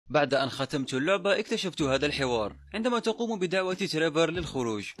بعد أن ختمت اللعبة اكتشفت هذا الحوار عندما تقوم بدعوة تريفر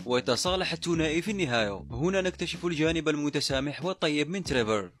للخروج ويتصالح الثنائي في النهاية. هنا نكتشف الجانب المتسامح والطيب من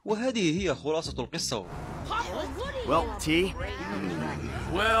تريفر، وهذه هي خلاصة القصة. Well, T?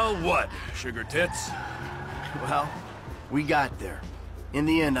 Well, what, sugar tits? Well, we got there. In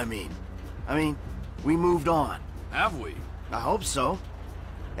the end, I mean, we moved on. Have we? I hope so.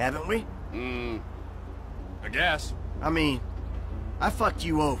 Haven't we? I guess. I mean, I fucked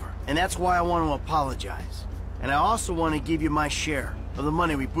you over, and that's why I want to apologize. And I also want to give you my share of the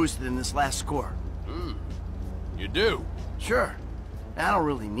money we boosted in this last score. You do? Sure. I don't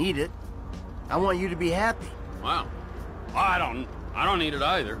really need it. I want you to be happy. Wow. I don't need it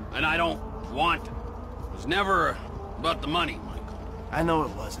either, and I don't want it. It was never about the money, Michael. I know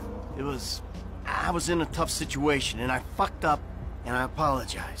it wasn't. I was in a tough situation, and I fucked up, and I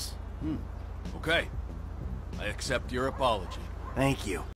apologize. Okay. I accept your apology. Thank you.